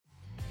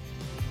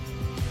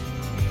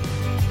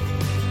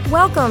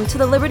Welcome to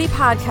the Liberty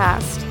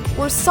Podcast.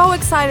 We're so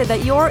excited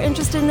that you're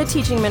interested in the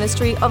teaching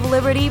ministry of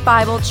Liberty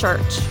Bible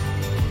Church.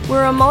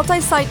 We're a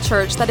multi-site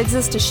church that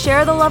exists to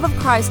share the love of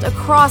Christ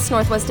across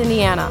Northwest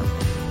Indiana.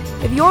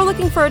 If you're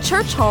looking for a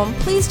church home,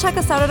 please check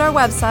us out at our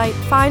website,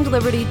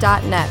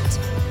 findliberty.net.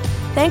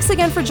 Thanks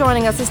again for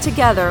joining us as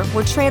together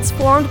we're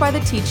transformed by the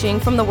teaching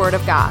from the Word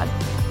of God.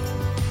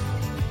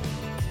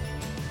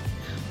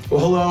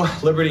 Well, hello,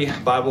 Liberty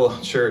Bible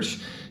Church.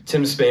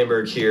 Tim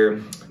Spanberg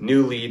here,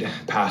 new lead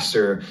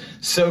pastor.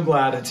 So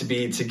glad to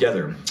be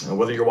together.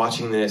 Whether you're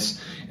watching this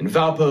in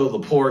Valpo,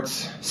 LaPorte,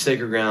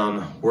 Sacred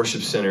Ground,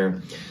 Worship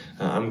Center,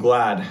 I'm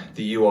glad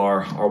that you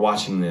are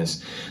watching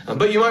this.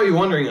 But you might be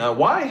wondering,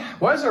 why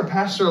is our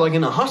pastor like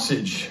in a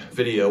hostage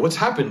video? What's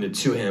happened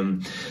to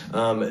him?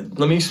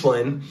 Let me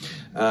explain.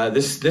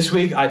 This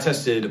week I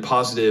tested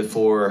positive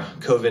for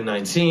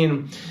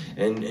COVID-19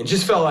 and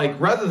just felt like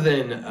rather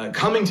than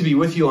coming to be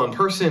with you in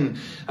person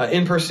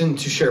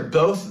to share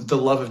both the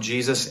love of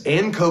Jesus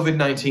and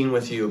COVID-19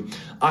 with you,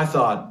 I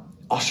thought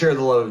I'll share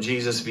the love of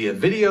Jesus via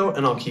video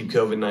and I'll keep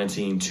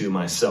COVID-19 to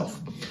myself.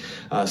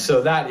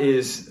 So that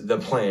is the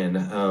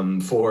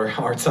plan for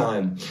our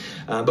time.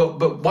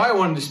 But why I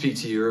wanted to speak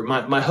to you, or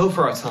my hope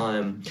for our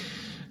time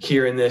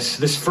here in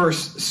this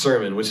first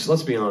sermon, which,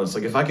 let's be honest,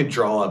 like if I could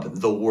draw up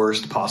the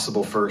worst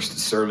possible first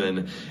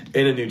sermon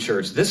in a new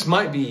church, this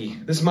might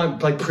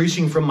like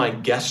preaching from my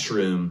guest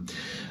room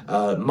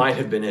might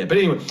have been it. But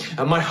anyway,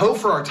 my hope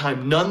for our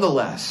time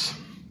nonetheless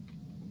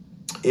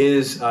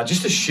is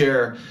just to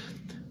share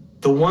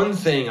the one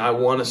thing I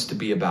want us to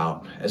be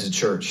about as a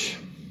church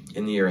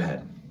in the year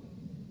ahead.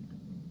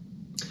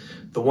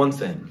 The one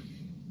thing.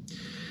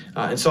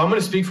 And so I'm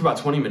going to speak for about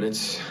 20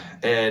 minutes,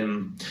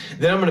 and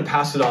then I'm going to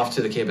pass it off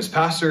to the campus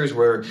pastors,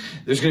 where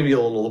there's going to be a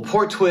little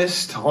LaPorte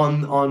twist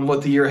on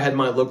what the year ahead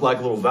might look like,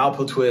 a little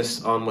Valpo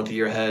twist on what the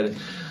year ahead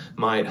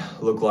might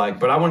look like.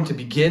 But I wanted to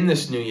begin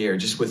this new year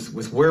just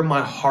with where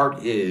my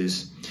heart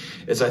is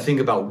as I think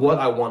about what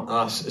I want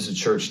us as a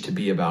church to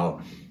be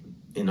about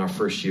in our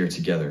first year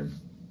together.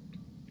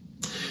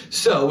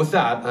 So with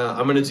that,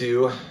 I'm going to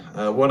do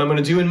what I'm going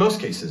to do in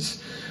most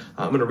cases.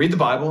 I'm going to read the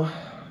Bible,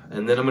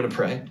 and then I'm going to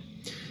pray.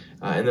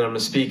 And then I'm going to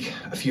speak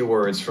a few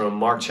words from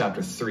Mark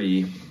chapter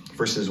 3,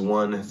 verses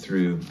 1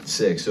 through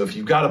 6. So if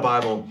you've got a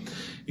Bible,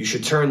 you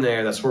should turn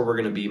there. That's where we're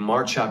going to be,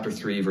 Mark chapter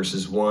 3,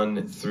 verses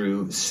 1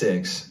 through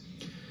 6.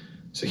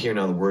 So hear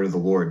now the word of the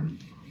Lord.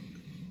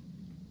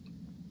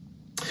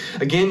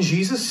 Again,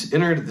 Jesus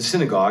entered the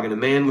synagogue, and a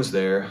man was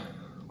there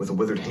with a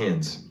withered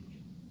hand.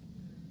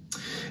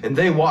 And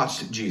they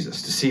watched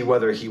Jesus to see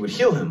whether he would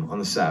heal him on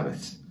the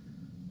Sabbath,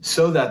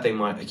 so that they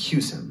might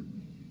accuse him.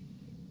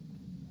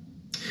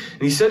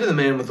 And he said to the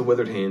man with the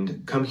withered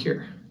hand, "Come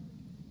here."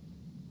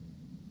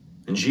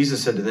 And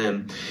Jesus said to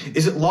them,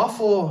 "Is it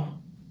lawful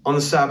on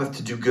the Sabbath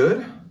to do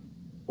good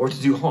or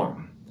to do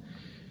harm,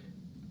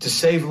 to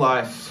save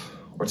life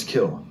or to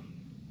kill?"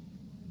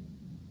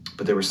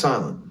 But they were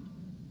silent.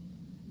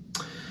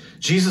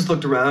 Jesus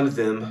looked around at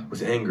them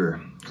with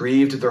anger,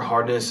 grieved at their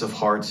hardness of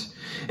heart,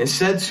 and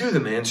said to the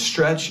man,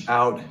 "Stretch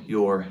out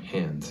your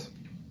hand."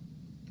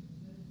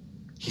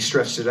 He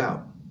stretched it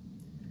out,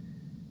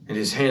 and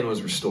his hand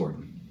was restored.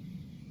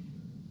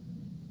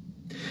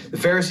 The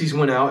Pharisees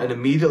went out and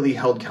immediately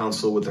held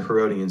counsel with the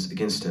Herodians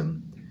against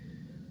him,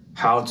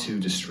 how to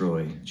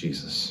destroy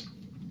Jesus.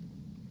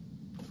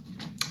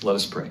 Let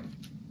us pray.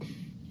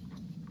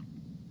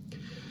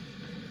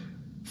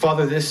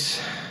 Father,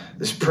 this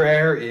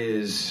prayer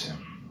is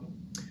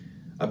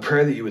a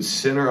prayer that you would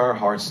center our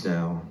hearts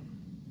now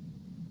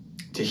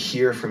to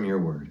hear from your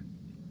word.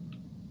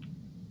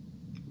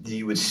 That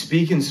you would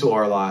speak into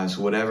our lives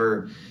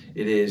whatever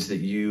it is that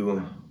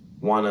you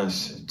want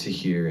us to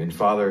hear. And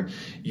Father,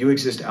 you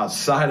exist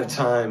outside of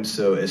time,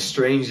 so as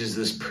strange as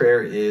this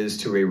prayer is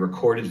to a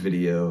recorded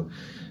video,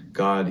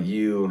 God,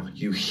 you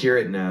hear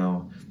it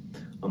now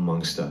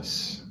amongst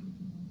us.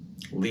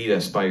 Lead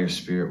us by your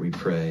Spirit, we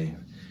pray.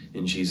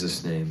 In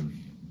Jesus' name,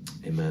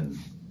 amen.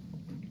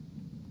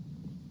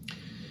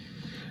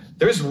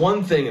 There's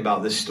one thing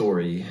about this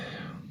story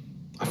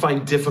I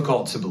find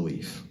difficult to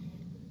believe.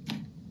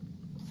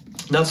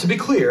 Now, to be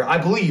clear, I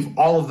believe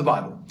all of the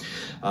Bible.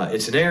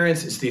 It's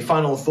inerrant, it's the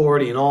final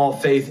authority in all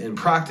faith and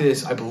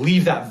practice. I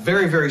believe that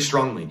very, very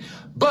strongly.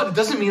 But it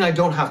doesn't mean I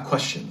don't have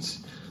questions.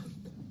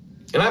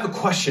 And I have a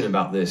question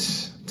about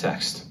this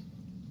text.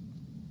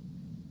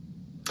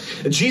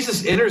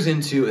 Jesus enters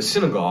into a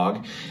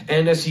synagogue,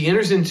 and as he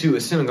enters into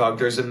a synagogue,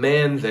 there's a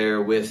man there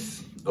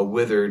with a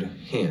withered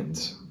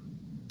hand,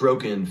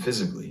 broken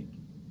physically.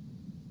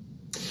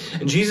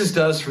 And Jesus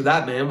does for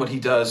that man what he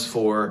does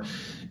for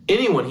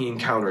anyone he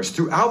encounters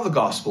throughout the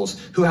Gospels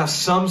who have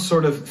some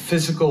sort of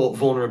physical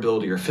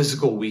vulnerability or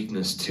physical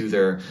weakness to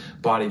their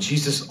body.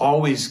 Jesus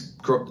always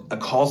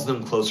calls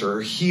them closer,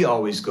 or he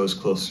always goes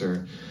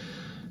closer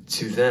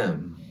to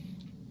them.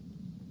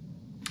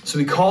 So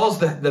he calls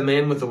the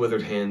man with the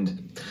withered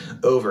hand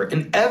over,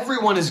 and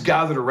everyone is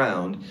gathered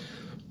around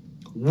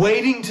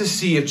waiting to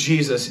see if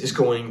Jesus is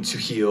going to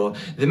heal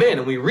the man.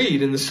 And we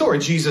read in the story,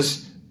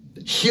 Jesus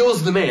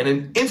heals the man,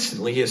 and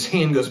instantly his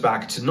hand goes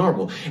back to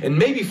normal. And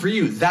maybe for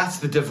you, that's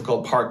the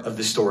difficult part of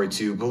the story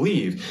to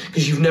believe,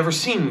 because you've never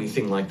seen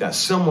anything like that.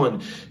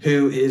 Someone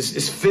who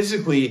is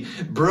physically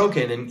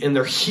broken and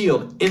they're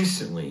healed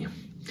instantly.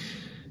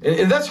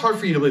 And that's hard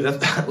for you to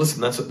believe.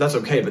 Listen, that's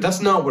okay, but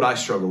that's not what I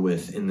struggle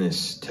with in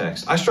this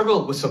text. I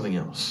struggle with something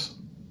else.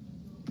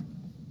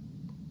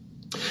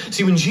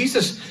 See, when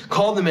Jesus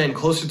called the man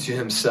closer to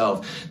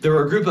himself, there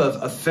were a group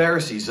of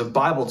Pharisees, of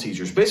Bible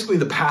teachers, basically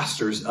the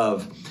pastors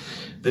of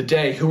the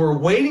day, who were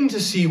waiting to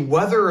see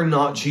whether or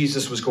not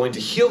Jesus was going to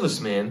heal this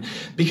man,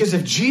 because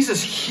if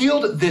Jesus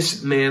healed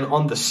this man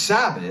on the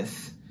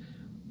Sabbath,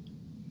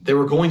 they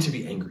were going to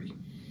be angry.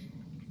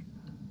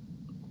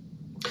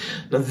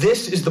 Now,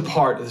 this is the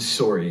part of the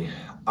story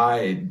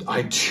I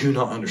do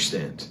not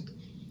understand.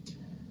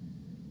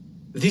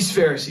 These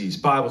Pharisees,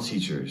 Bible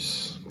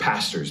teachers,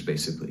 pastors,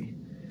 basically,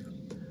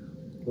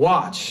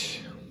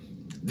 watch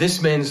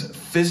this man's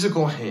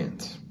physical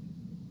hand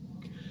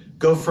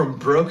go from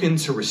broken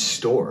to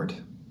restored.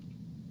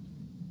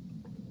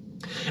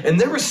 And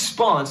their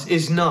response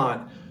is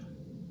not,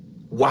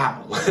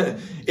 wow,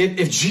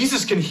 if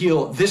Jesus can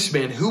heal this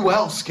man, who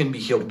else can be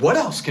healed? What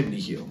else can be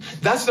healed?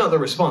 That's not the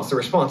response. The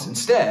response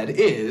instead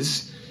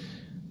is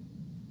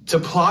to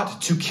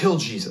plot to kill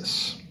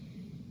Jesus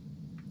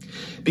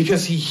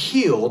because he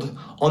healed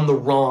on the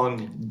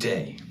wrong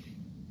day.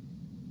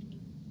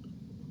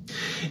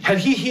 Had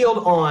he healed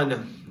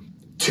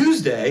on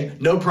Tuesday,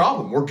 no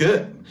problem, we're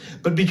good.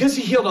 But because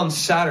he healed on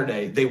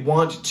Saturday, they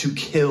want to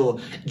kill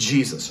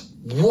Jesus.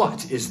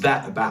 What is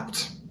that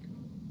about?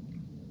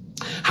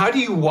 How do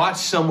you watch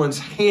someone's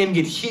hand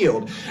get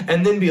healed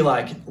and then be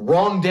like,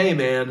 wrong day,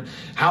 man,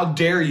 how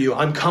dare you,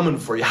 I'm coming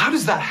for you? How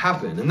does that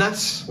happen? And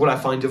that's what I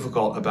find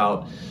difficult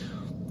about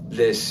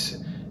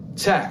this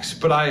text.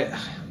 But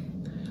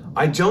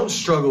I don't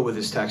struggle with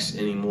this text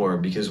anymore,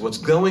 because what's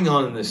going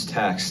on in this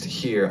text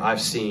here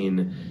I've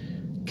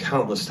seen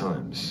countless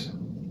times.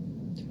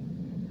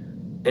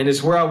 And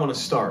it's where I want to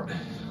start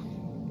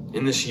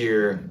in this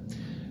year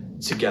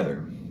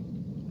together.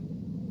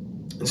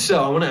 And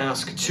so I want to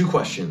ask two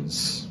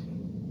questions.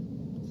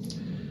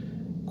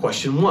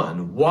 Question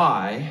one,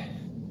 why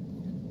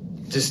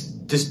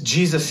does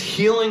Jesus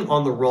healing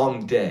on the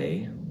wrong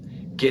day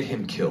get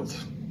him killed?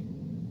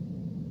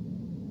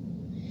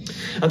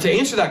 Now, to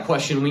answer that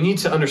question, we need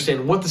to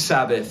understand what the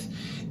Sabbath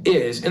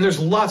is. And there's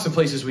lots of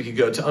places we could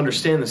go to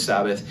understand the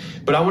Sabbath,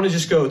 but I want to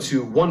just go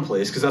to one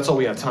place, because that's all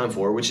we have time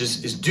for, which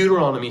is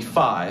Deuteronomy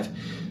 5,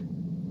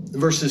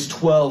 verses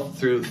 12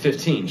 through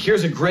 15.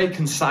 Here's a great,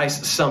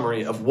 concise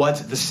summary of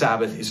what the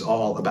Sabbath is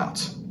all about.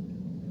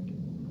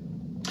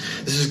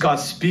 This is God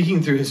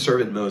speaking through his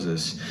servant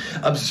Moses.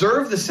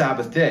 Observe the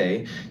Sabbath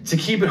day to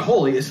keep it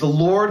holy, as the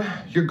Lord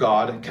your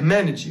God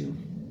commanded you.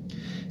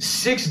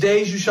 6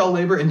 days you shall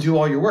labor and do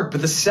all your work,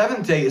 but the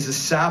seventh day is a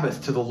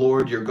Sabbath to the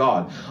Lord your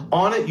God.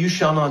 On it you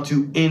shall not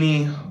do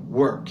any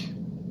work.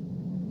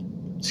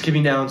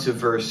 Skipping down to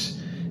verse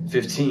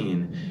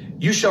 15.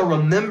 You shall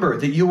remember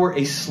that you were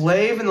a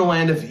slave in the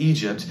land of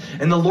Egypt,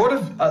 and the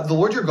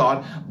Lord your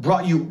God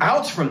brought you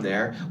out from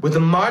there with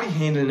a mighty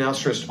hand and an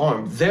outstretched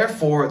arm.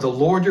 Therefore, the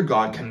Lord your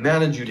God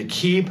commanded you to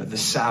keep the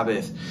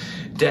Sabbath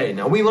day.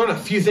 Now, we learn a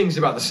few things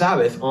about the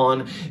Sabbath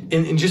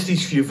in just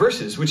these few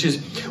verses, which is,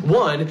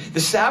 one, the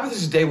Sabbath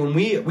is a day when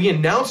we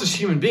announce as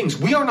human beings,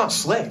 we are not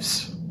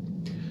slaves.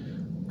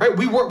 Right?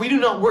 We do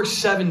not work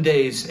 7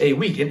 days a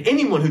week. And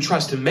anyone who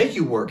tries to make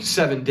you work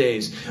 7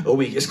 days a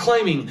week is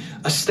claiming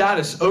a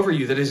status over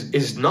you that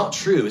is not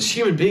true. As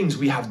human beings,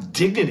 we have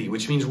dignity,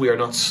 which means we are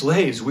not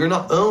slaves. We are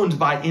not owned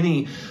by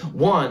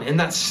anyone. And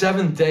that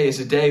seventh day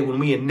is a day when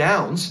we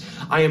announce,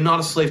 I am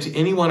not a slave to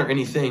anyone or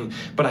anything,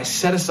 but I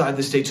set aside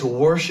this day to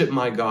worship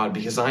my God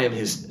because I am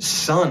his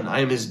son,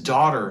 I am his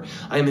daughter,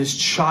 I am his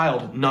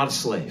child, not a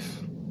slave.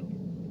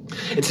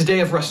 It's a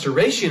day of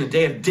restoration, a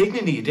day of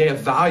dignity, a day of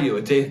value,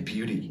 a day of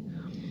beauty.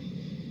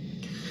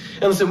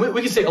 And listen,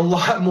 we can say a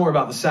lot more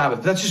about the Sabbath,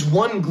 but that's just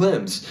one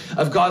glimpse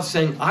of God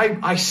saying,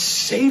 I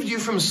saved you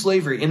from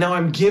slavery, and now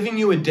I'm giving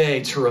you a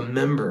day to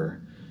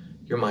remember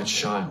you're my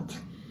child.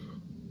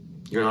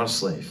 You're not a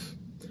slave.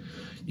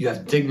 You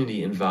have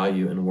dignity and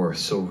value and worth,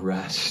 so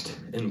rest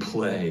and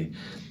play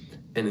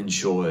and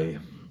enjoy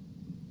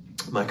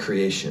my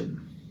creation.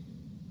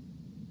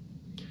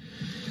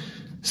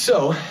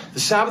 So the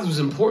Sabbath was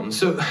important.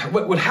 So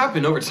what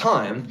happened over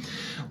time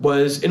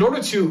was, in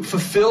order to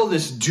fulfill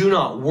this do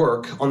not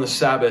work on the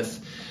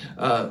Sabbath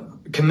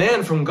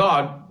command from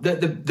God,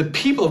 the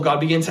people of God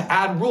began to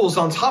add rules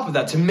on top of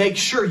that to make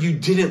sure you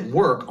didn't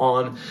work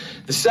on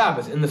the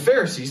Sabbath. And the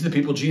Pharisees, the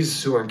people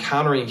Jesus who are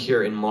encountering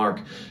here in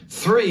Mark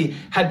 3,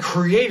 had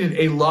created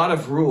a lot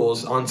of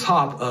rules on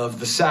top of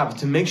the Sabbath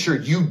to make sure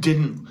you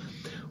didn't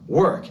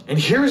work. And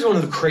here's one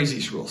of the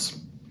craziest rules.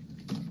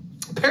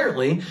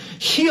 Apparently,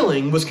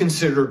 healing was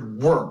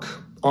considered work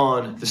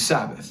on the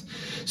Sabbath.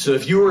 So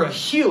if you were a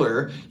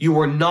healer, you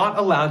were not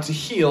allowed to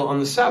heal on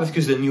the Sabbath,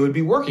 because then you would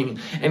be working.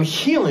 And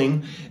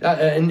healing,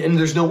 and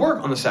there's no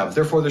work on the Sabbath.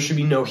 Therefore, there should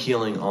be no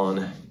healing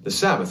on the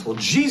Sabbath. Well,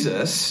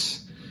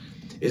 Jesus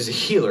is a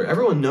healer.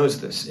 Everyone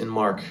knows this in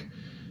Mark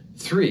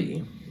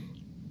 3.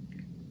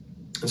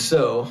 And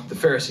so the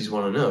Pharisees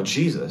want to know,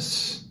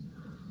 Jesus,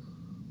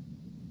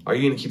 are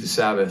you going to keep the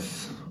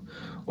Sabbath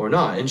or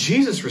not? And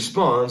Jesus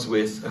responds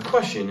with a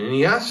question, and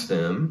he asks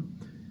them,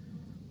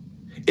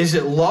 is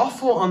it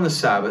lawful on the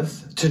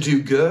Sabbath to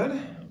do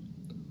good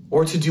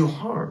or to do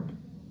harm?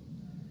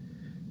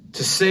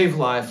 To save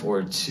life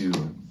or to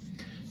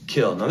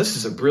kill? Now, this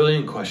is a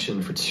brilliant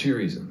question for two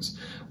reasons.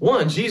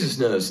 One, Jesus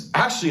knows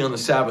actually on the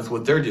Sabbath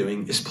what they're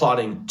doing is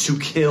plotting to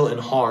kill and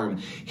harm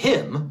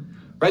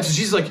him, right? So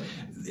Jesus is like,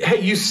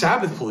 hey, you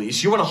Sabbath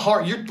police, you're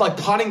like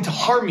plotting to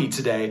harm me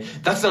today.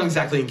 That's not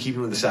exactly in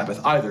keeping with the Sabbath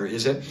either,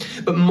 is it?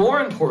 But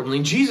more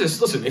importantly, Jesus,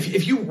 listen,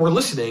 if you were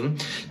listening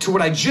to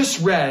what I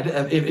just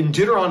read in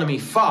Deuteronomy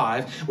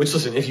 5, which,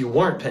 listen, if you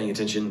weren't paying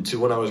attention to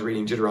when I was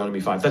reading Deuteronomy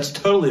 5, that's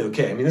totally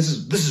okay. I mean, this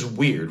is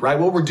weird, right?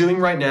 What we're doing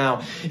right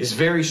now is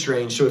very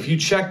strange. So if you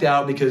checked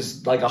out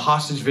because like a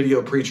hostage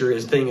video preacher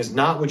thing is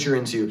not what you're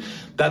into,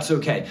 that's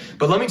okay.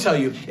 But let me tell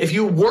you, if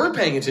you were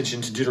paying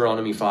attention to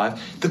Deuteronomy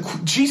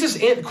 5, Jesus'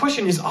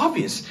 question is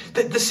obvious,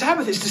 that the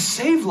Sabbath is to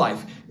save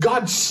life.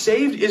 God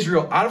saved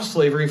Israel out of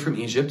slavery from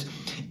Egypt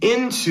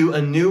into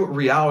a new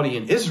reality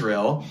in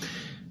Israel.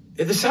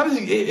 The Sabbath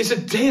is a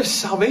day of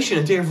salvation,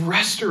 a day of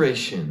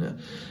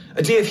restoration,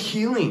 a day of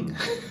healing.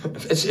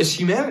 It's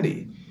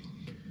humanity.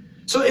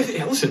 So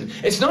listen,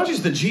 it's not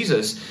just that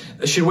Jesus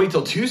should wait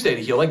till Tuesday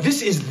to heal. Like,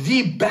 this is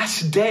the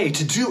best day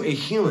to do a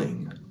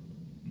healing.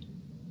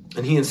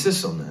 And he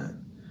insists on that.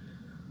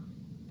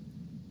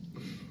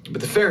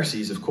 But the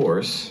Pharisees, of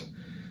course,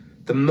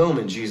 the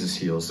moment Jesus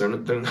heals, they're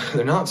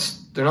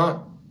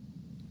not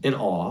in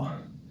awe.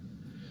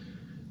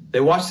 They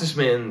watch this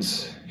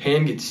man's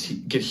hand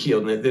get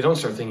healed, and they don't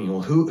start thinking,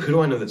 well, who do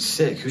I know that's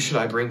sick? Who should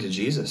I bring to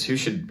Jesus?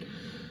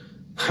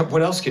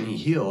 What else can he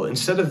heal?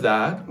 Instead of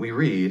that, we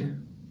read,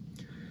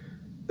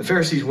 the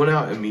Pharisees went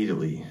out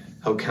immediately,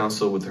 held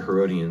counsel with the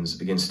Herodians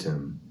against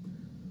him,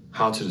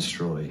 how to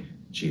destroy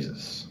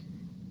Jesus.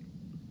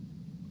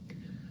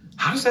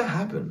 How does that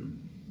happen?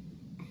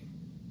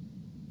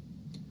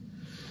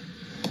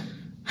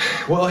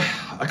 Well,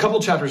 a couple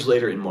chapters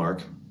later in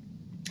Mark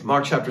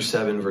chapter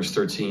 7, verse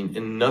 13,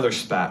 in another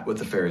spat with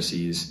the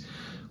Pharisees,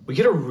 we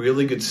get a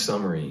really good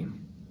summary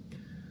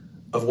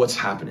of what's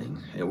happening.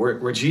 And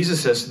where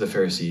Jesus says to the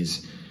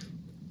Pharisees,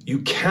 you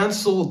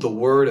cancel the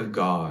word of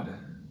God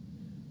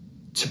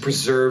to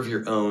preserve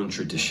your own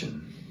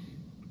tradition.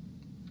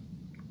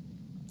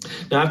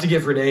 Now, I have to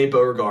give Renee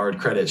Beauregard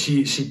credit.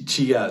 She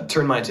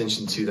turned my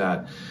attention to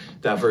that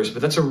verse,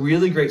 but that's a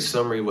really great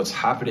summary of what's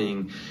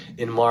happening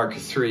in Mark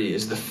 3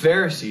 is the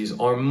Pharisees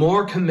are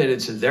more committed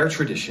to their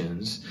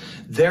traditions,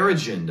 their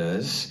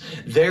agendas,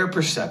 their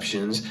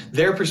perceptions,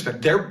 their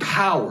perspective, their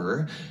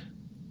power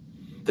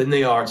than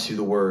they are to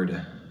the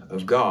word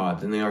of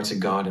God, than they are to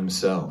God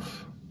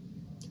himself.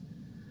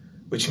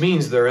 Which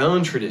means their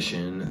own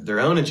tradition, their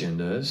own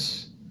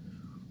agendas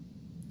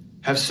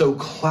have so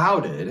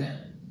clouded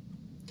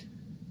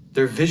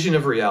their vision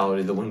of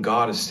reality that when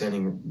God is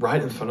standing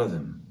right in front of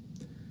them,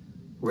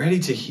 ready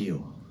to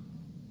heal,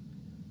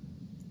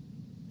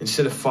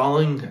 instead of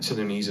falling to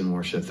their knees in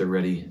worship, they're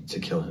ready to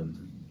kill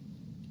him.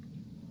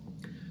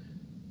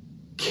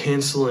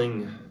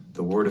 Canceling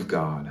the word of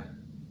God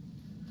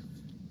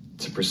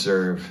to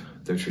preserve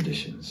their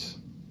traditions.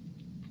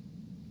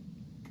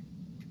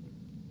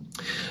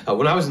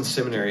 When I was in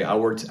seminary, I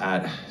worked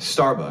at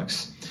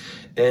Starbucks.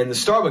 And the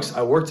Starbucks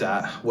I worked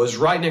at was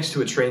right next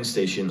to a train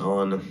station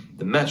on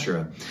the Metro.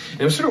 And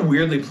it was sort of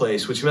weirdly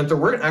placed, which meant there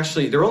were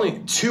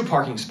only 2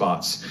 parking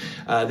spots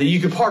that you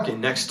could park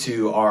in next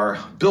to our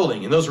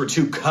building. And those were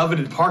 2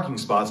 coveted parking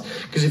spots,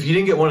 because if you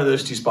didn't get one of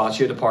those 2 spots,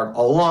 you had to park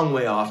a long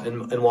way off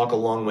and walk a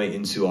long way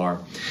into our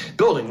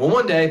building. Well,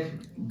 one day,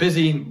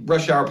 busy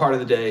rush hour part of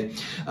the day,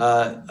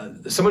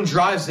 someone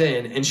drives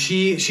in and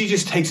she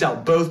just takes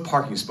out both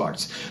parking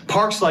spots.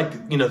 Parks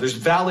like, there's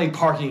valet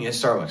parking at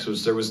Starbucks,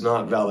 which there was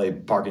not valet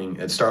parking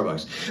at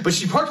Starbucks. But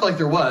she parked like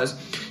there was.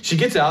 She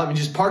gets out and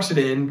just parks it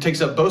in,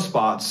 takes up both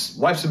spots,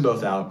 wipes them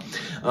both out,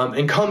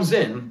 and comes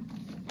in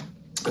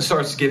and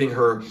starts giving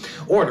her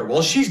order.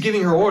 While she's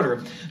giving her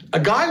order, a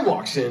guy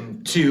walks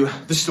into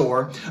the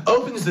store,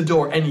 opens the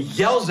door, and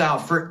yells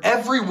out for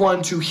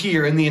everyone to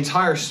hear in the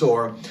entire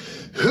store,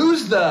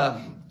 who's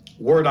the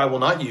word I will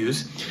not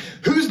use,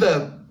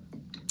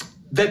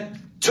 that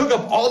took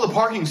up all the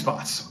parking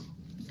spots?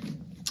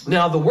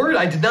 Now, the word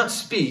I did not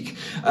speak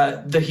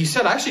that he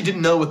said, I actually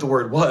didn't know what the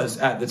word was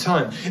at the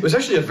time. It was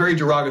actually a very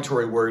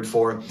derogatory word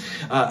for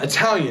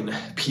Italian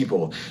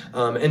people.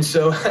 And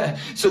so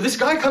this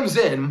guy comes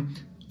in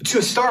to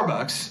a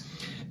Starbucks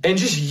and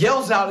just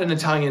yells out an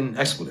Italian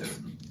expletive.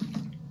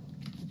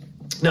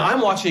 Now, I'm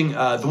watching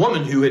the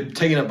woman who had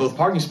taken up both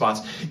parking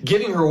spots,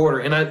 giving her order,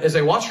 and as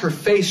I watch her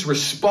face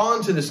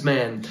respond to this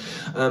man,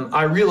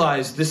 I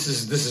realize this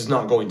is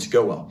not going to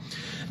go well.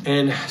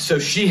 And so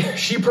she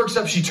perks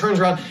up, she turns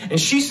around, and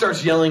she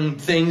starts yelling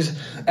things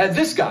at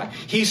this guy.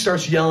 He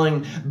starts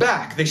yelling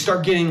back. They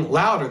start getting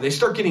louder. They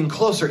start getting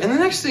closer. And the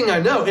next thing I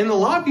know, in the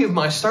lobby of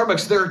my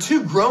Starbucks, there are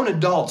two grown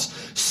adults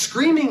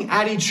screaming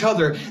at each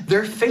other,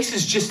 their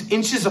faces just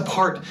inches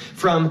apart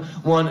from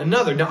one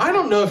another. Now, I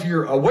don't know if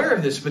you're aware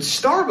of this, but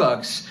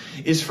Starbucks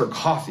is for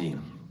coffee.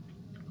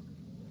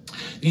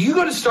 You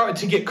go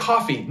to get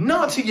coffee,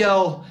 not to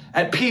yell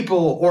at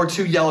people or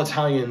to yell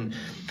Italian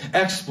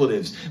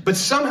expletives, but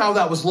somehow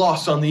that was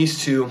lost on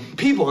these two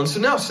people. And so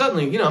now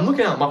suddenly, I'm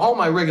looking at all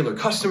my regular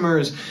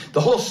customers,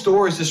 the whole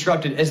store is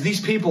disrupted as these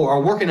people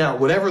are working out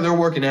whatever they're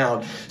working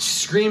out,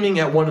 screaming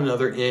at one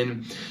another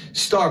in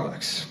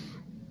Starbucks.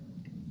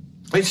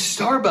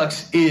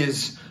 Starbucks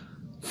is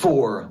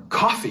for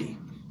coffee.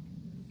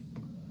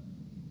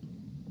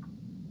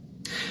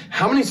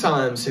 How many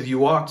times have you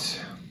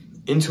walked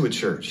into a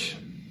church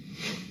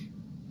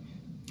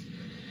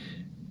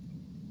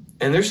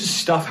and there's just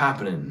stuff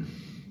happening,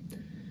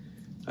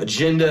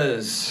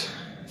 agendas,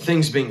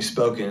 things being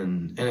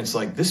spoken, and it's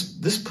like,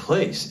 this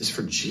place is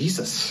for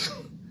Jesus.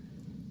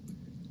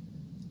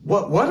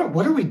 What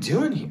are we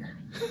doing here?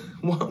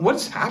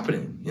 What's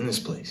happening in this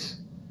place?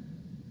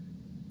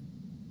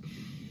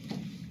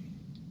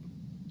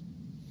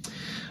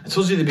 I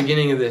told you at the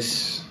beginning of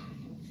this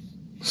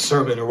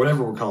sermon, or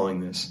whatever we're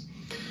calling this,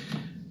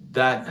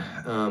 that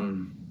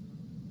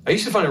I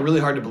used to find it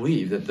really hard to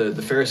believe that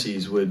the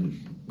Pharisees would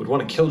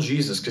want to kill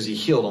Jesus because he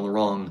healed on the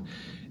wrong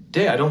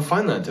day. I don't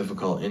find that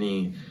difficult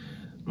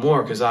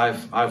anymore because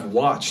I've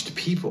watched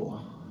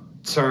people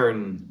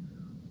turn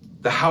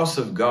the house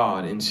of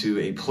God into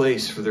a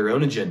place for their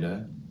own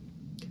agenda,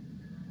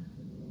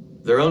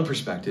 their own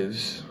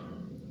perspectives,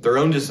 their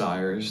own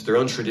desires, their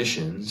own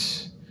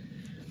traditions,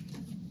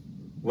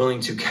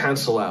 willing to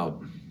cancel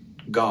out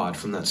God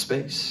from that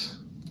space.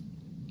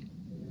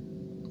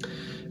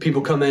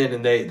 People come in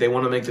and they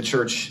want to make the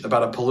church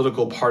about a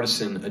political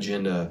partisan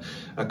agenda,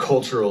 a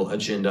cultural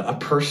agenda, a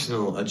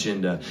personal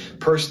agenda.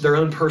 Their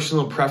own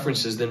personal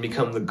preferences then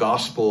become the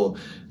gospel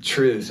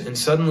truth. And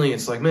suddenly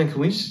it's like, man,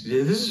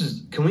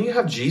 can we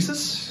have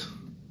Jesus?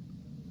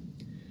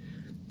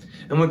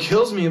 And what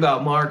kills me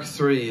about Mark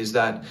 3 is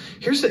that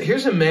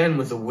here's a man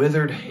with a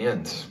withered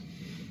hand.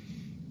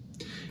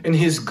 And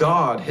his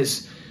God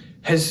has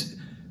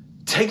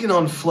taken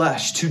on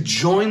flesh to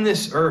join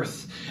this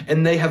earth,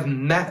 and they have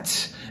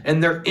met,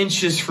 and they're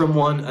inches from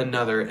one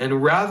another.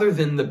 And rather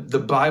than the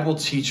Bible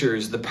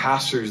teachers, the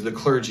pastors, the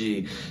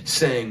clergy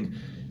saying,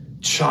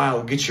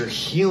 child, get your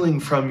healing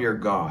from your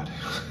God,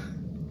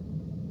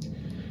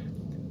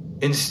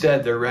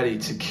 instead they're ready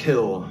to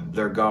kill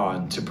their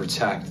God to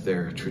protect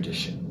their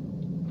tradition.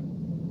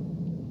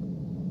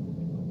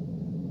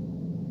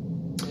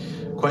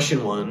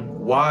 Question 1,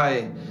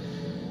 why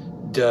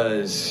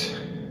does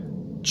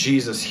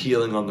Jesus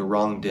healing on the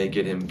wrong day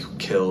get him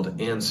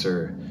killed?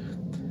 Answer,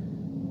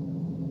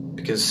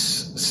 because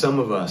some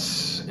of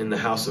us in the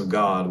house of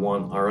God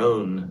want our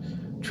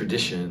own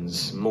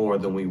traditions more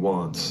than we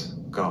want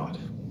God.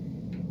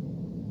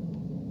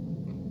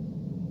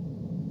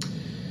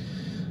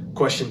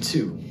 Question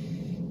 2,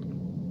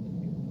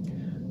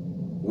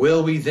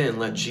 will we then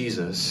let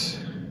Jesus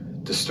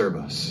disturb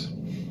us?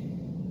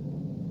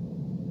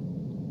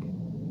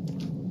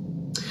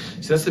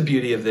 So that's the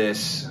beauty of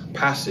this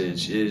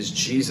passage, is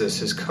Jesus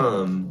has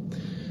come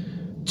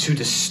to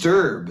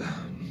disturb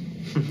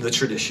the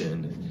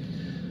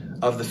tradition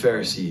of the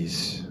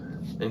Pharisees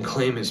and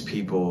claim his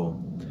people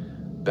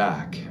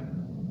back.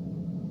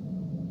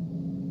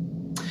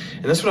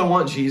 And that's what I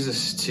want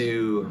Jesus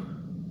to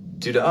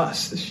do to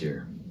us this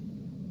year,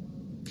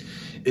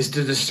 is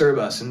to disturb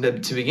us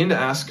and to begin to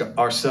ask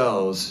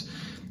ourselves,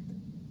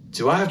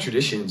 do I have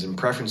traditions and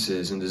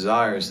preferences and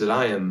desires that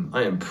I am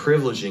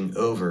privileging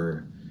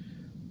over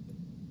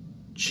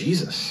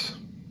Jesus?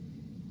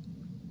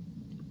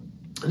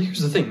 And here's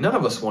the thing, none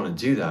of us want to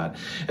do that.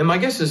 And my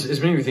guess is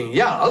maybe you're thinking,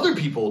 yeah, other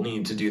people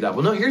need to do that.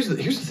 Well, no, here's the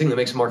thing that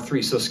makes Mark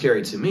 3 so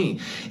scary to me,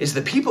 is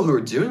the people who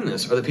are doing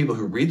this are the people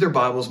who read their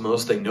Bibles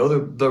most, they know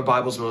their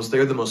Bibles most,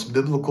 they're the most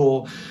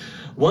biblical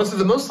ones, they're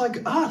the most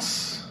like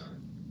us.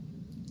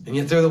 And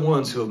yet they're the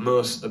ones who have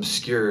most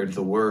obscured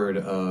the word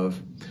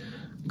of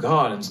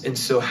God. And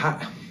so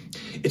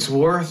it's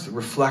worth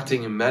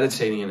reflecting and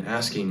meditating and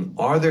asking,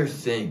 are there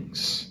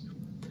things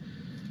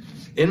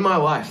in my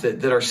life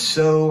that are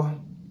so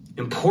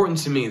important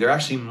to me? They're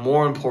actually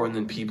more important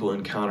than people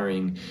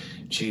encountering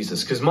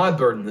Jesus. Because my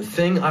burden, the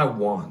thing I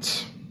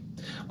want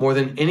more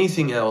than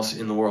anything else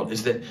in the world,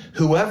 is that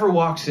whoever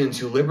walks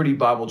into Liberty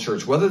Bible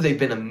Church, whether they've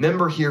been a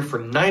member here for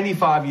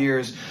 95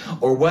 years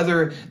or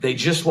whether they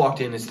just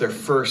walked in, it's their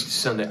first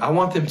Sunday, I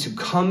want them to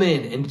come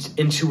in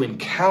and to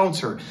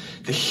encounter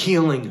the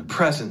healing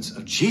presence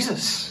of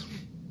Jesus.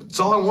 That's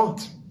all I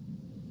want.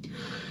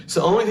 It's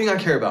the only thing I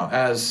care about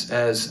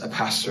as a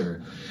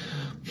pastor.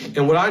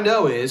 And what I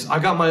know is I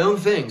got my own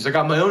things. I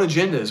got my own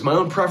agendas, my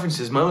own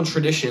preferences, my own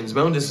traditions,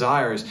 my own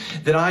desires,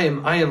 that I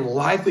am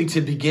likely to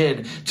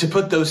begin to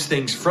put those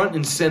things front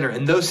and center.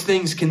 And those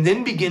things can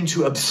then begin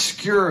to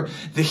obscure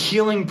the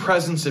healing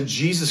presence of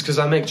Jesus because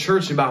I make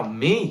church about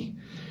me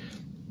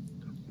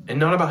and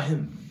not about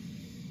him.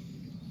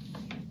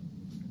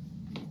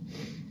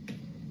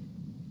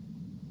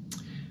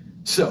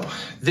 So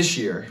this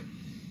year,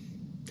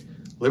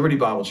 Liberty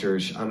Bible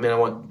Church, I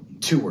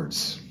want 2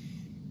 words.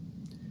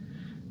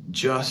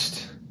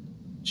 Just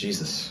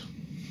Jesus.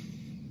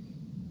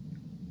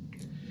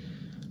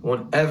 I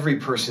want every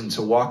person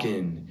to walk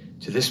in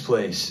to this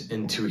place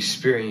and to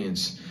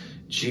experience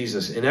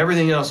Jesus. And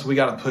everything else we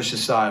got to push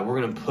aside. We're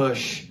going to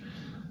push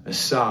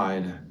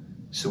aside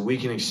so we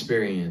can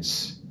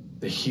experience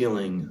the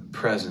healing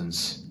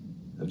presence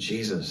of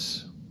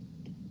Jesus.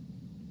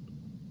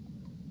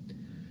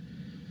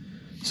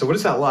 So what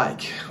is that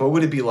like? What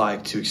would it be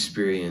like to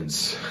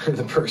experience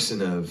the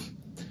person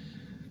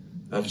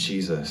of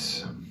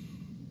Jesus?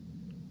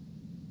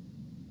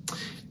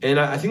 And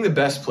I think the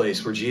best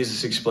place where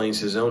Jesus explains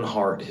his own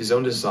heart, his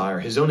own desire,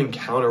 his own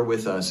encounter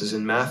with us is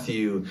in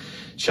Matthew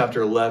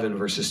chapter 11,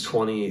 verses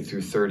 28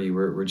 through 30,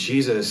 where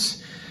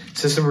Jesus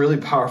says some really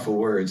powerful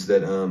words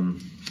that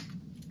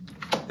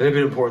have been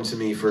important to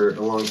me for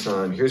a long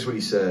time. Here's what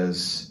he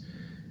says.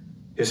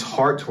 His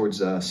heart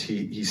towards us,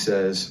 he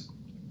says,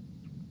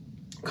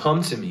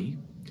 "Come to me,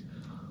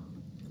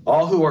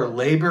 all who are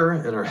labor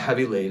and are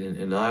heavy laden,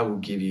 and I will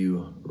give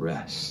you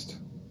rest."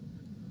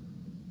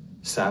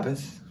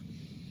 Sabbath.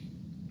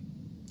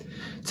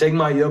 "Take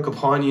my yoke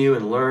upon you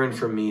and learn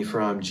from me,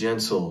 for I'm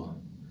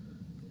gentle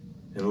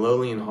and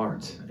lowly in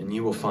heart, and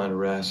you will find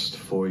rest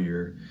for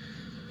your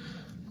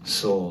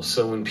soul."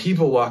 So when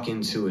people walk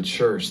into a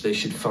church, they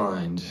should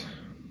find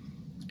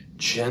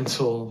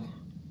gentle,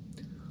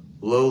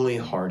 lowly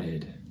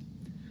hearted,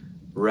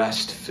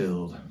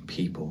 rest-filled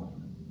people.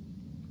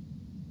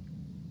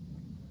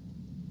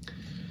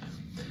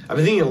 I've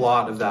been thinking a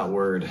lot of that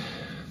word,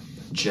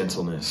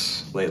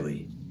 gentleness,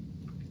 lately.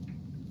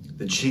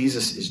 That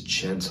Jesus is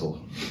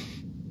gentle.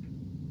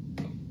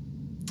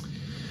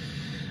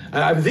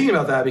 I've been thinking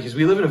about that because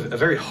we live in a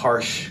very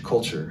harsh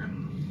culture.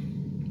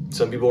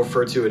 Some people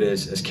refer to it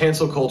as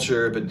cancel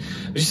culture, but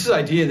just this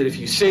idea that if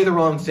you say the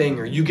wrong thing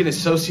or you get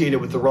associated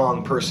with the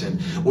wrong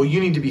person, well, you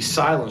need to be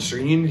silenced or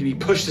you need to be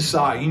pushed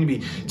aside, you need to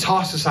be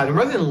tossed aside. And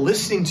rather than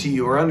listening to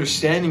you or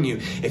understanding you,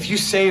 if you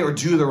say or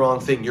do the wrong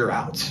thing, you're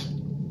out.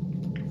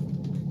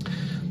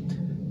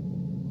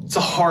 It's a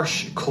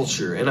harsh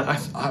culture, and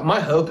my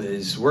hope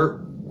is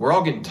we're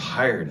all getting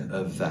tired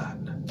of that.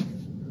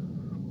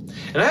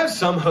 And I have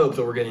some hope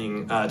that we're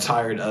getting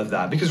tired of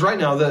that, because right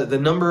now the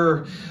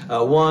number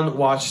 1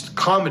 watched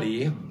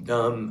comedy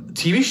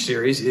TV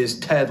series is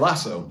Ted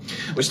Lasso,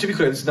 which, to be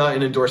clear, it's not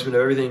an endorsement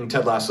of everything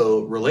Ted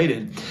Lasso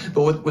related.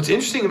 But what's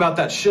interesting about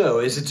that show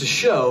is it's a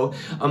show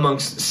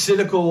amongst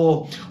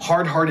cynical,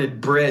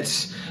 hard-hearted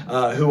Brits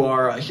who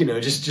are,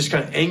 just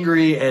kind of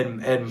angry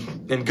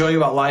and going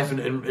about life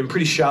in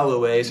pretty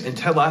shallow ways. And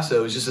Ted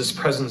Lasso is just this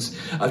presence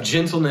of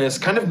gentleness,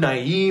 kind of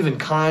naive and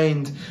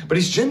kind, but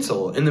he's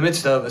gentle in the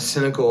midst of a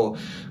cynical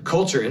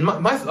culture. And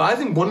I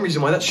think one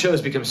reason why that show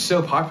has become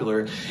so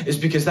popular is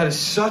because that is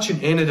such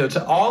an antidote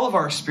to all of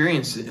our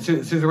experience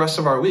through the rest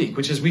of our week,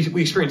 which is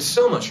we experience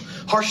so much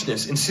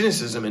harshness and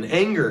cynicism and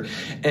anger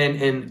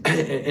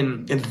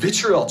and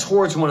vitriol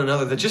towards one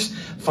another, that just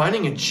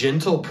finding a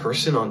gentle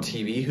person on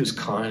TV who's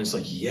kind is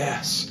like,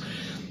 yes.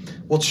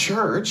 Well,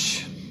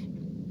 church,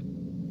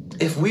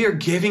 if we are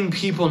giving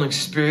people an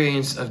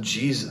experience of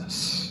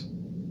Jesus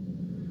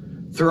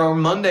through our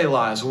Monday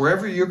lives,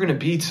 wherever you're going to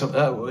be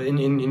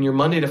in your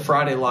Monday to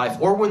Friday life,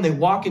 or when they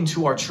walk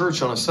into our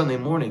church on a Sunday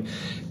morning,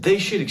 they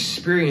should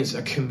experience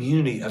a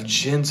community of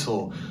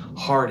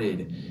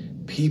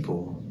gentle-hearted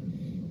people.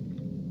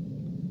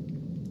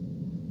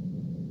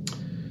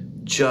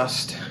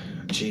 Just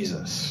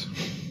Jesus.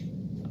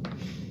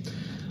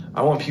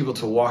 I want people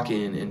to walk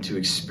in and to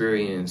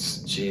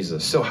experience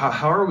Jesus. So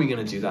how are we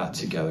going to do that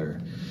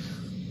together?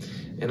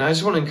 And I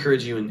just want to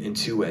encourage you in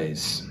 2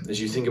 ways as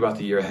you think about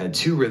the year ahead,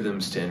 2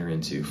 rhythms to enter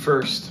into.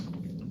 First,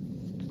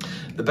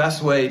 the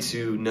best way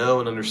to know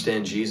and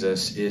understand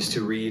Jesus is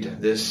to read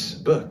this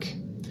book,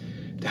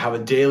 to have a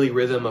daily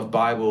rhythm of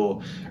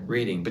Bible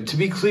reading. But to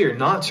be clear,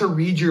 not to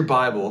read your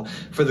Bible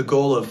for the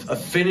goal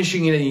of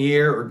finishing it in a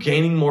year or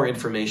gaining more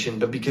information,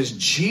 but because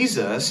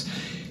Jesus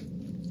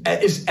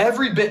is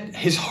every bit,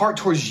 his heart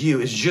towards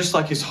you is just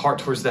like his heart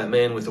towards that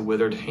man with a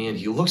withered hand.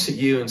 He looks at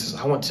you and says,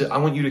 I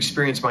want you to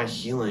experience my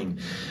healing,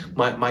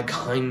 my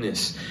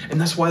kindness. And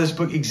that's why this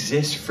book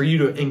exists, for you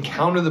to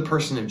encounter the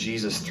person of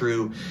Jesus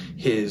through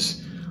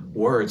his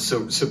words.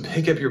 So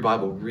pick up your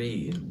Bible,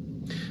 read.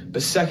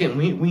 But second,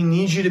 we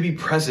need you to be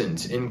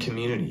present in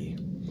community.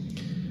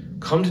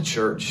 Come to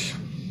church,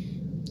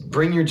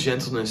 bring your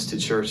gentleness to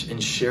church,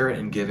 and share it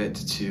and give it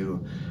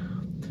to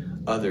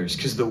others.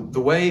 Because the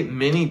way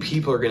many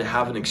people are going to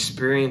have an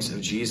experience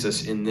of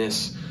Jesus in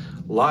this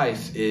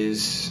life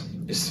is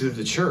through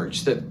the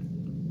church. That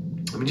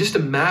I mean, just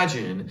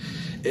imagine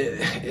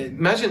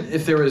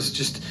if there was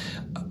just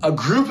a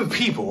group of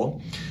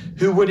people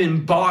who would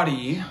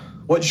embody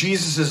what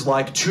Jesus is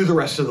like to the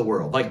rest of the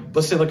world. Like,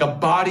 let's say like a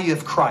body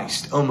of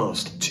Christ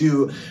almost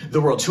to the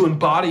world, to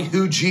embody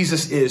who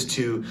Jesus is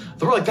to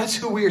the world. Like, that's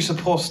who we are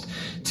supposed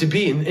to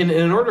be. And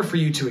in order for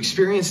you to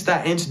experience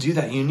that and to do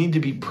that, you need to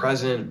be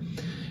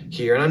present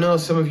here. And I know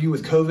some of you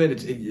with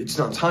COVID, it's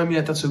not time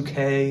yet. That's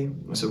okay.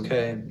 That's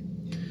okay.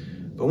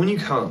 But when you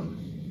come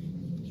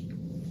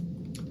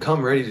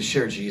ready to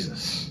share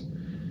Jesus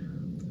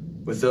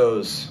with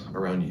those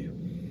around you.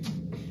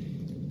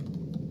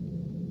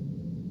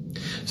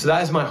 So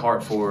that is my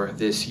heart for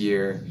this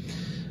year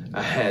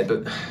ahead.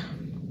 But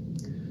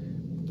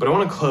I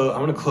want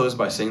to close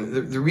by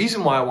saying the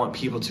reason why I want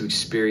people to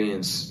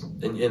experience,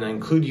 and I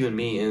include you and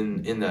me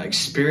in that,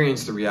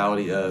 experience the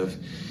reality of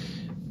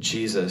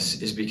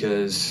Jesus, is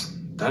because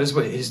that is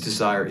what his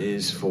desire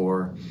is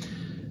for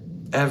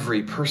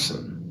every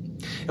person.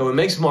 And what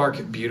makes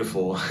Mark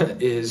beautiful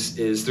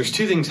is there's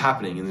two things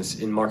happening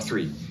in Mark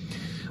 3.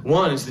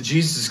 One is that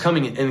Jesus is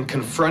coming and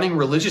confronting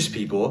religious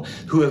people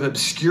who have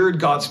obscured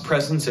God's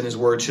presence and his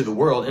word to the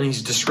world, and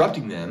he's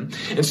disrupting them.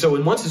 And so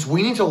in one sense,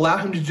 we need to allow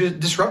him to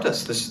disrupt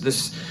us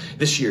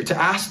this year, to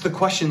ask the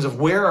questions of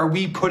where are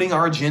we putting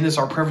our agendas,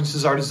 our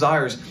preferences, our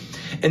desires,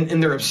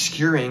 and they're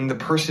obscuring the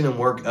person and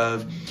work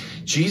of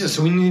Jesus.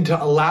 So we need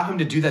to allow him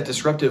to do that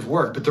disruptive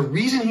work. But the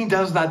reason he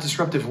does that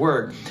disruptive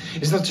work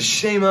is not to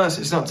shame us.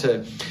 It's not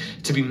to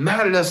be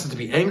mad at us, not to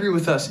be angry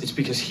with us. It's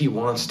because he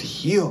wants to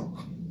heal.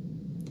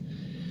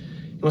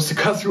 He wants to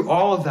cut through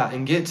all of that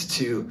and get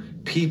to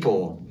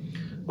people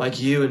like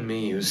you and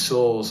me whose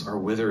souls are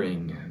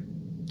withering,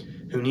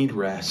 who need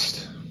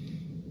rest,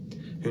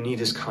 who need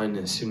his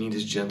kindness, who need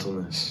his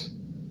gentleness.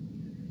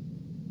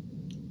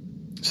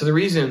 So the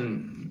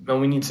reason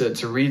we need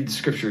to read the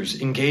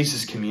scriptures, engage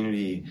this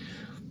community,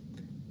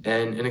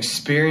 and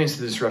experience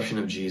the disruption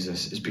of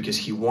Jesus is because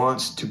he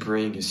wants to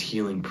bring his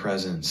healing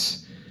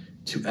presence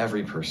to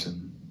every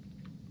person.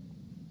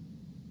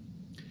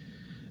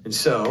 And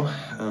so,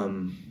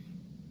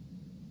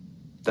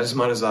 that is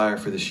my desire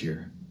for this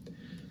year.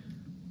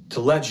 To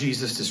let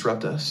Jesus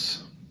disrupt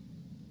us.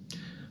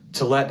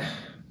 To let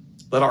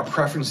our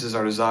preferences,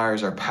 our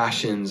desires, our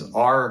passions,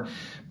 our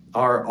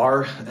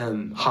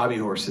hobby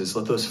horses,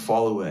 let those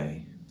fall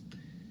away.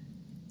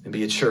 And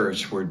be a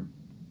church where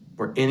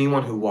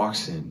anyone who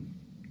walks in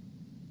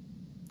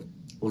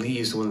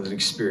leaves with an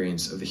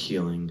experience of the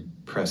healing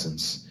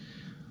presence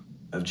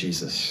of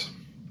Jesus.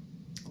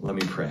 Let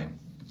me pray.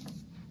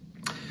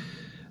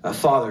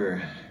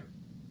 Father,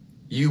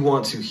 you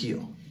want to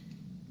heal.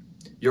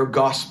 Your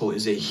gospel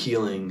is a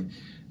healing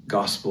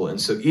gospel. And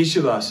so each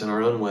of us in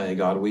our own way,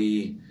 God,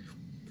 we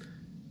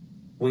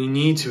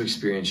need to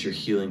experience your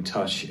healing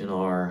touch in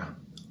our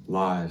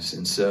lives.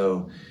 And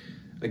so,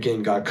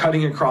 again, God,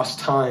 cutting across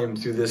time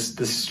through this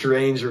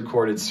strange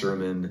recorded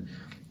sermon,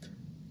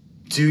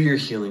 do your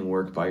healing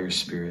work by your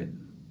Spirit.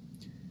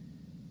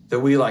 That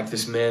we, like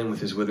this man with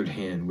his withered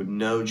hand, would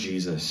know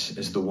Jesus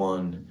as the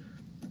one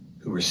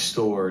who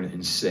restored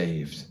and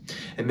saved.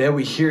 And may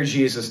we hear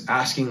Jesus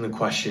asking the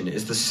question,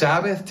 is the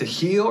Sabbath to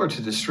heal or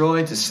to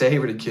destroy, to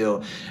save or to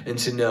kill? And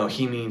to know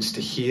he means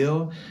to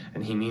heal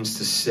and he means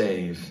to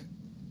save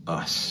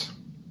us.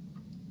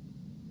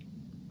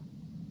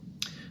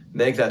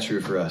 Make that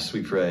true for us,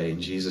 we pray in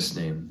Jesus'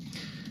 name.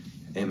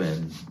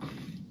 Amen.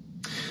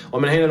 Well,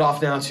 I'm going to hand it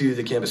off now to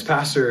the campus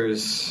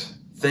pastors.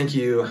 Thank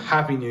you.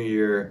 Happy New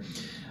Year.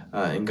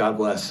 And God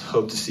bless.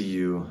 Hope to see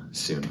you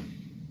soon.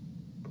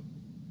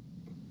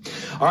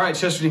 All right,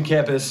 Chesterton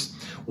campus,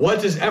 what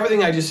does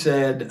everything I just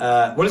said,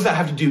 what does that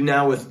have to do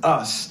now with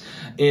us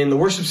in the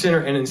worship center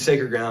and in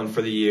Sacred Ground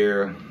for the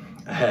year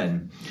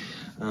ahead?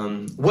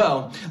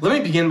 Well, let me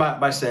begin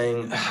by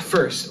saying,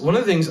 first, one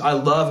of the things I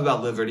love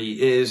about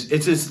Liberty is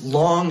its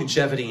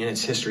longevity in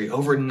its history,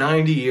 over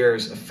 90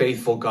 years of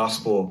faithful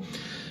gospel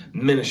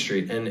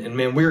ministry. And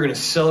man, we're going to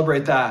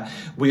celebrate that.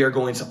 We are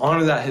going to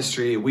honor that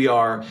history. We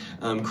are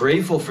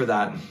grateful for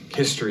that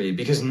history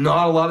because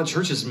not a lot of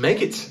churches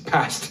make it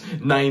past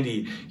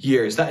 90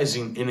 years. That is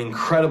an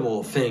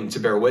incredible thing to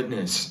bear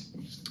witness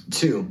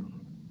to.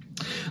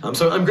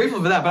 So I'm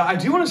grateful for that. But I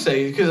do want to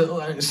say,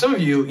 because some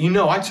of you,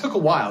 I took a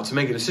while to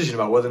make a decision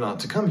about whether or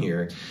not to come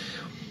here.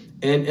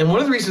 And one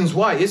of the reasons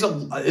why is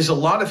a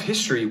lot of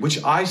history,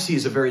 which I see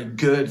as a very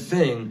good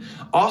thing,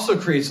 also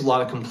creates a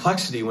lot of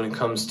complexity when it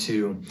comes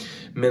to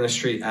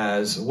ministry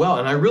as well.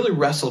 And I really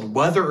wrestled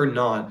whether or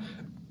not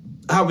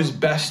I was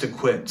best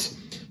equipped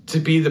to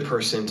be the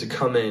person to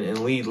come in and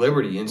lead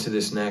Liberty into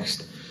this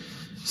next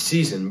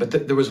season. But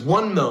there was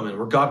one moment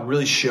where God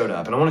really showed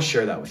up, and I want to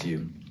share that with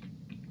you.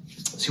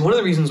 See, one of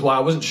the reasons why I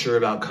wasn't sure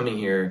about coming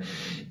here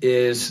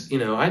is,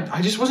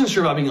 I just wasn't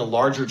sure about being a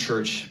larger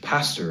church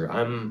pastor.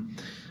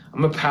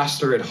 I'm a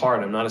pastor at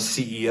heart. I'm not a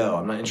CEO.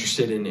 I'm not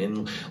interested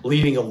in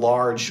leading a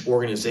large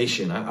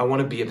organization. I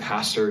want to be a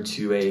pastor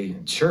to a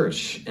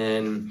church.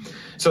 And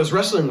so I was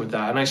wrestling with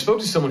that. And I spoke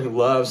to someone who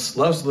loves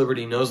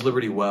Liberty, knows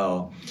Liberty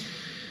well.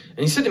 And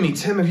he said to me,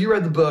 Tim, have you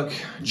read the book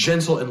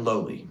Gentle and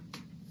Lowly?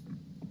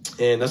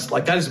 And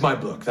that is my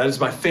book. That is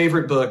my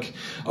favorite book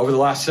over the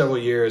last several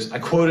years. I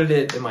quoted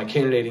it in my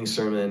candidating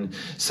sermon.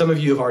 Some of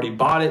you have already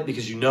bought it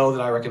because you know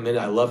that I recommend it.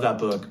 I love that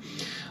book.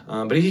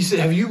 But he said,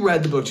 have you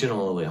read the book Gentle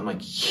and Lowly? I'm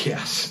like,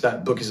 yes,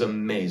 that book is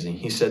amazing.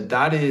 He said,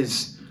 that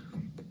is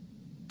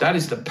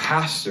the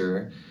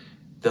pastor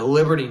that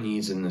Liberty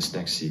needs in this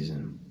next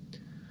season.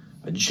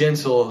 A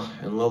gentle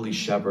and lowly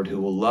shepherd who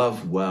will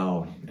love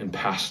well and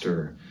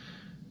pastor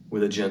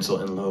with a gentle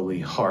and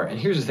lowly heart. And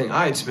here's the thing.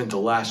 I had spent the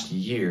last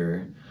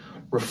year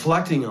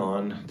reflecting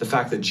on the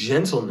fact that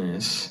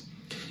gentleness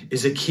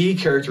is a key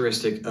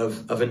characteristic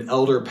of an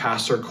elder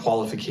pastor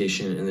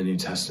qualification in the New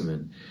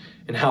Testament,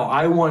 and how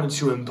I wanted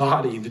to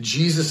embody the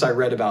Jesus I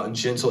read about in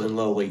Gentle and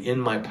Lowly in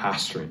my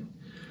pastoring.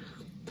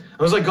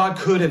 I was like, God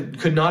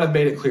could not have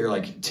made it clear,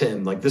 like,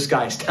 Tim, like, this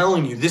guy is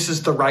telling you this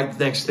is the right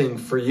next thing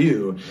for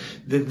you.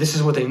 This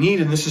is what they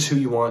need, and this is who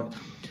you want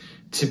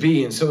to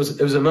be. And so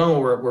it was a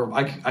moment where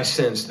I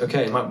sensed,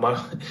 okay, my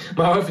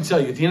wife would tell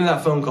you at the end of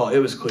that phone call, it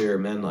was clear,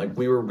 man, like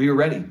we were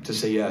ready to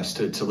say yes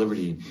to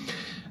Liberty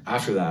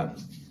after that.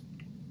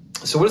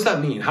 So what does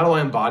that mean? How do I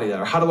embody that?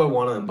 Or how do I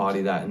want to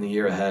embody that in the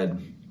year ahead?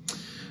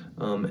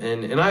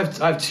 And I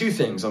have two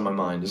things on my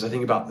mind as I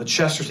think about the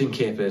Chesterton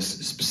campus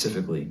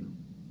specifically.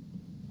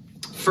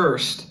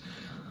 First,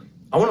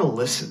 I want to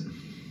listen.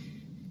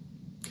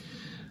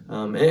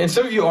 And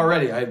some of you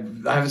already, I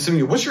have some of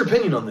you, what's your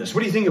opinion on this?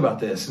 What do you think about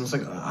this? And it's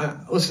like,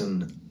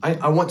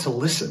 I want to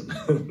listen.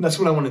 That's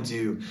what I want to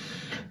do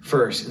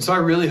first. And so I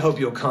really hope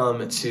you'll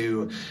come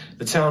to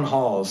the town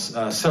halls,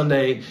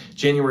 Sunday,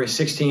 January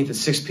 16th at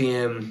 6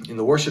 p.m. in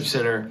the worship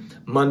center,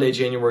 Monday,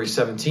 January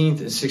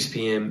 17th at 6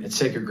 p.m. at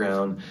Sacred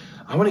Ground.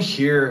 I want to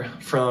hear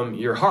from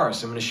your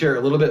hearts. I'm going to share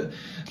a little bit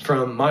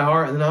from my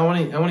heart, and then I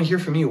want to hear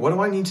from you. What do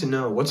I need to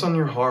know? What's on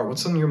your heart?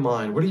 What's on your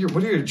mind? What are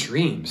your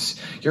dreams,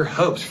 your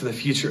hopes for the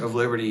future of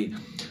Liberty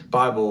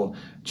Bible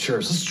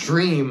Church? Let's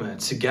dream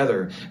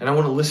together, and I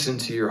want to listen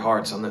to your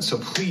hearts on that. So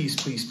please,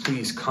 please,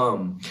 please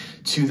come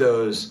to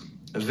those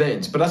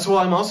events. But that's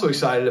why I'm also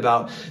excited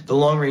about the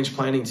long-range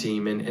planning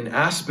team and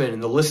Aspen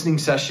and the listening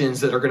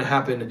sessions that are going to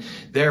happen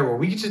there, where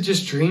we get to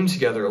just dream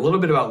together a little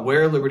bit about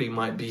where Liberty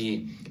might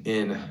be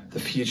in the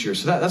future.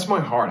 So that's my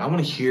heart. I want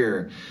to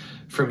hear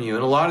from you.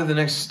 And a lot of the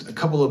next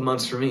couple of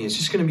months for me, it's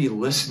just going to be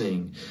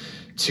listening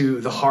to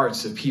the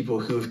hearts of people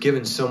who have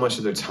given so much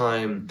of their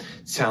time,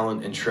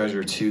 talent, and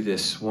treasure to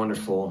this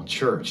wonderful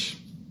church.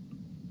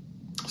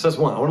 So that's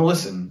one. I want to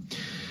listen.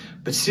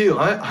 But two,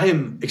 I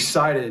am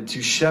excited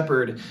to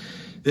shepherd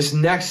this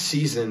next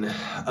season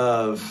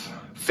of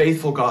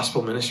faithful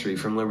gospel ministry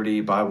from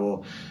Liberty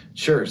Bible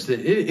Church. That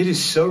it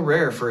is so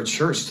rare for a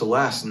church to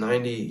last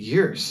 90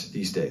 years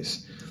these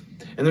days.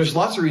 And there's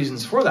lots of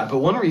reasons for that. But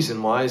one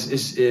reason why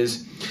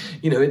is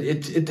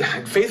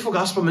faithful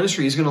gospel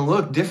ministry is going to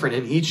look different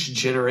in each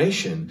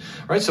generation,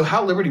 right? So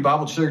how Liberty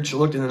Bible Church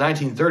looked in the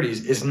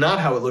 1930s is not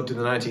how it looked in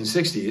the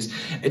 1960s.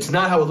 It's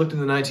not how it looked in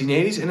the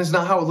 1980s, and it's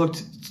not how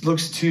it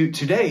looks to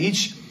today.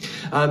 Each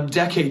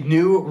decade,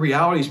 new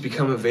realities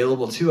become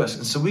available to us.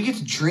 And so we get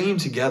to dream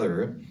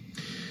together.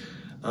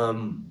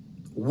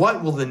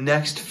 What will the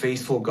next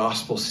faithful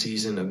gospel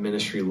season of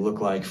ministry look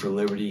like for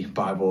Liberty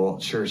Bible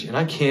Church? And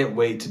I can't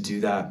wait to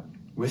do that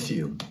with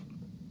you.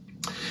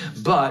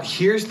 But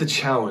here's the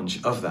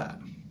challenge of that.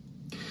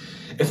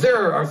 If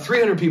there are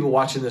 300 people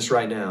watching this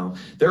right now,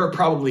 there are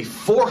probably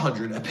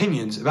 400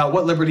 opinions about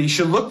what Liberty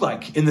should look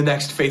like in the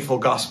next faithful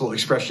gospel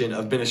expression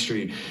of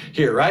ministry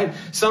here, right?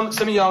 Some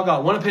of y'all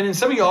got one opinion,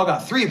 some of y'all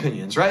got 3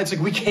 opinions, right? It's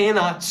like we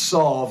cannot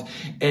solve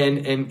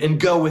and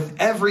go with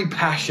every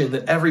passion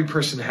that every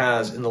person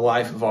has in the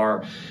life of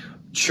our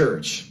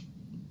church.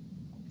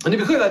 And to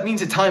be clear, that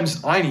means at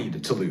times I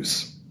need to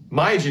lose.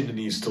 My agenda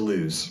needs to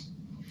lose.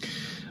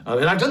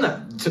 And I've done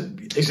that.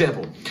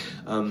 Example,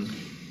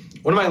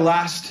 one of my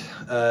last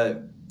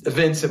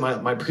events at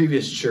my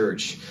previous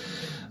church,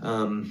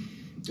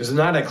 it was the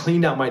night I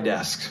cleaned out my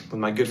desk with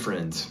my good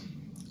friends.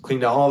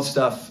 Cleaned out all the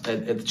stuff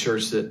at the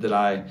church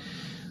that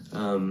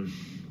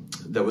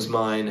was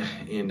mine,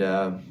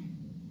 and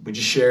we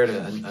just shared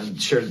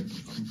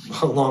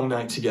a long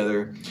night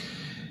together.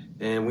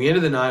 And we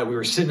ended the night, we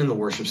were sitting in the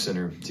worship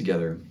center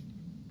together.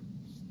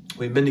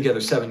 We've been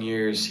together 7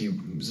 years. He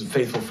was a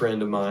faithful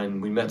friend of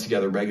mine. We met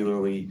together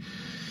regularly.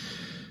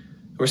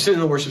 We're sitting in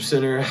the worship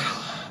center.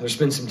 There's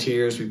been some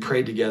tears. We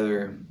prayed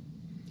together.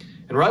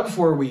 And right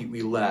before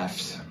we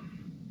left,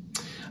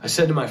 I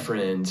said to my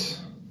friend,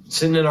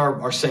 sitting in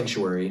our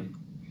sanctuary,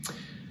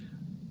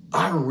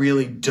 I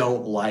really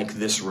don't like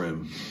this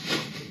room.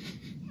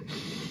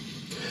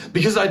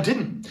 Because I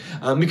didn't.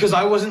 Because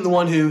I wasn't the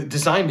one who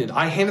designed it.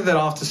 I handed that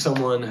off to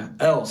someone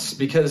else,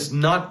 because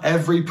not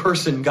every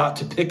person got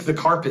to pick the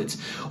carpet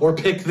or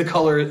pick the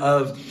color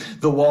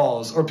of the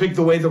walls or pick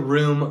the way the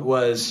room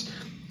was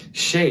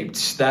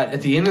shaped. That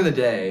at the end of the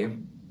day,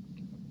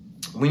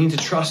 we need to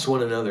trust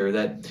one another,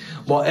 that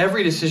while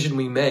every decision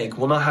we make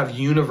will not have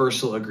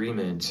universal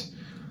agreement,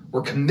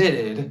 we're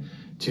committed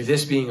to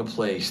this being a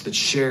place that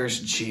shares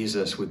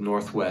Jesus with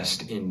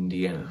Northwest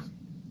Indiana.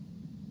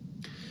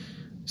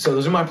 So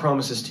those are my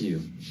promises to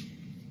you: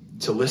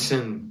 to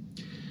listen,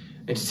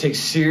 and to take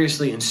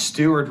seriously and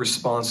steward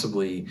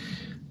responsibly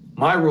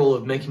my role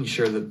of making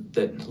sure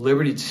that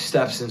Liberty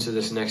steps into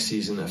this next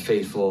season of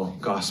faithful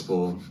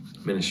gospel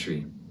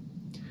ministry.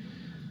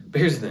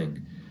 But here's the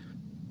thing.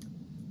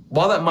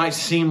 While that might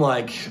seem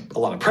like a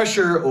lot of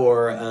pressure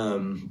or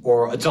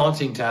a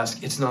daunting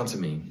task, it's not to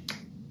me.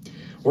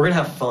 We're going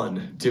to have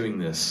fun doing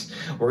this.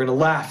 We're going to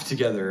laugh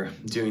together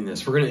doing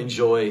this. We're going to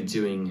enjoy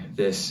doing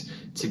this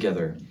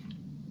together.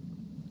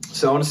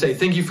 So I want to say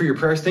thank you for your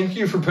prayers. Thank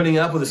you for putting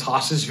up with this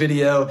hostage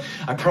video.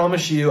 I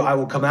promise you I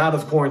will come out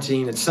of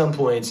quarantine at some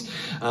point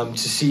to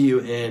see you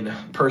in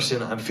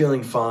person. I'm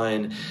feeling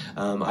fine.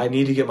 I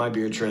need to get my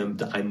beard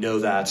trimmed. I know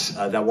that.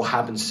 That will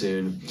happen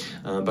soon.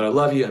 But I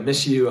love you. I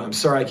miss you. I'm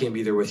sorry I can't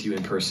be there with you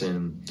in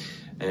person.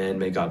 And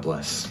may God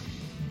bless.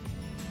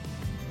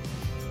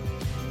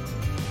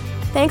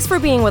 Thanks for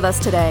being with us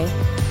today.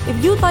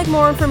 If you'd like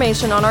more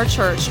information on our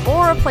church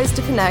or a place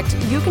to connect,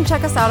 you can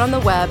check us out on the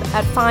web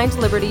at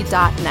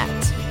findliberty.net.